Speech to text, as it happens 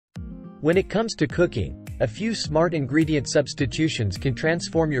When it comes to cooking, a few smart ingredient substitutions can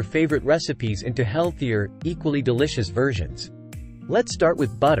transform your favorite recipes into healthier, equally delicious versions. Let's start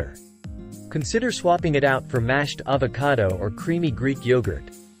with butter. Consider swapping it out for mashed avocado or creamy Greek yogurt.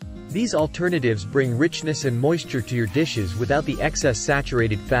 These alternatives bring richness and moisture to your dishes without the excess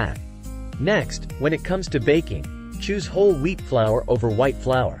saturated fat. Next, when it comes to baking, choose whole wheat flour over white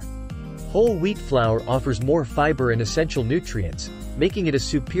flour. Whole wheat flour offers more fiber and essential nutrients, making it a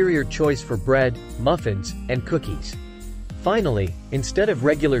superior choice for bread, muffins, and cookies. Finally, instead of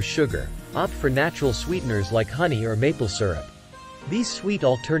regular sugar, opt for natural sweeteners like honey or maple syrup. These sweet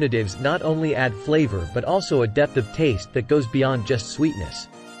alternatives not only add flavor but also a depth of taste that goes beyond just sweetness.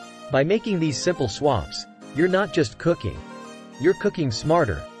 By making these simple swaps, you're not just cooking. You're cooking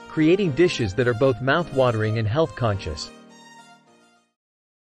smarter, creating dishes that are both mouth-watering and health-conscious.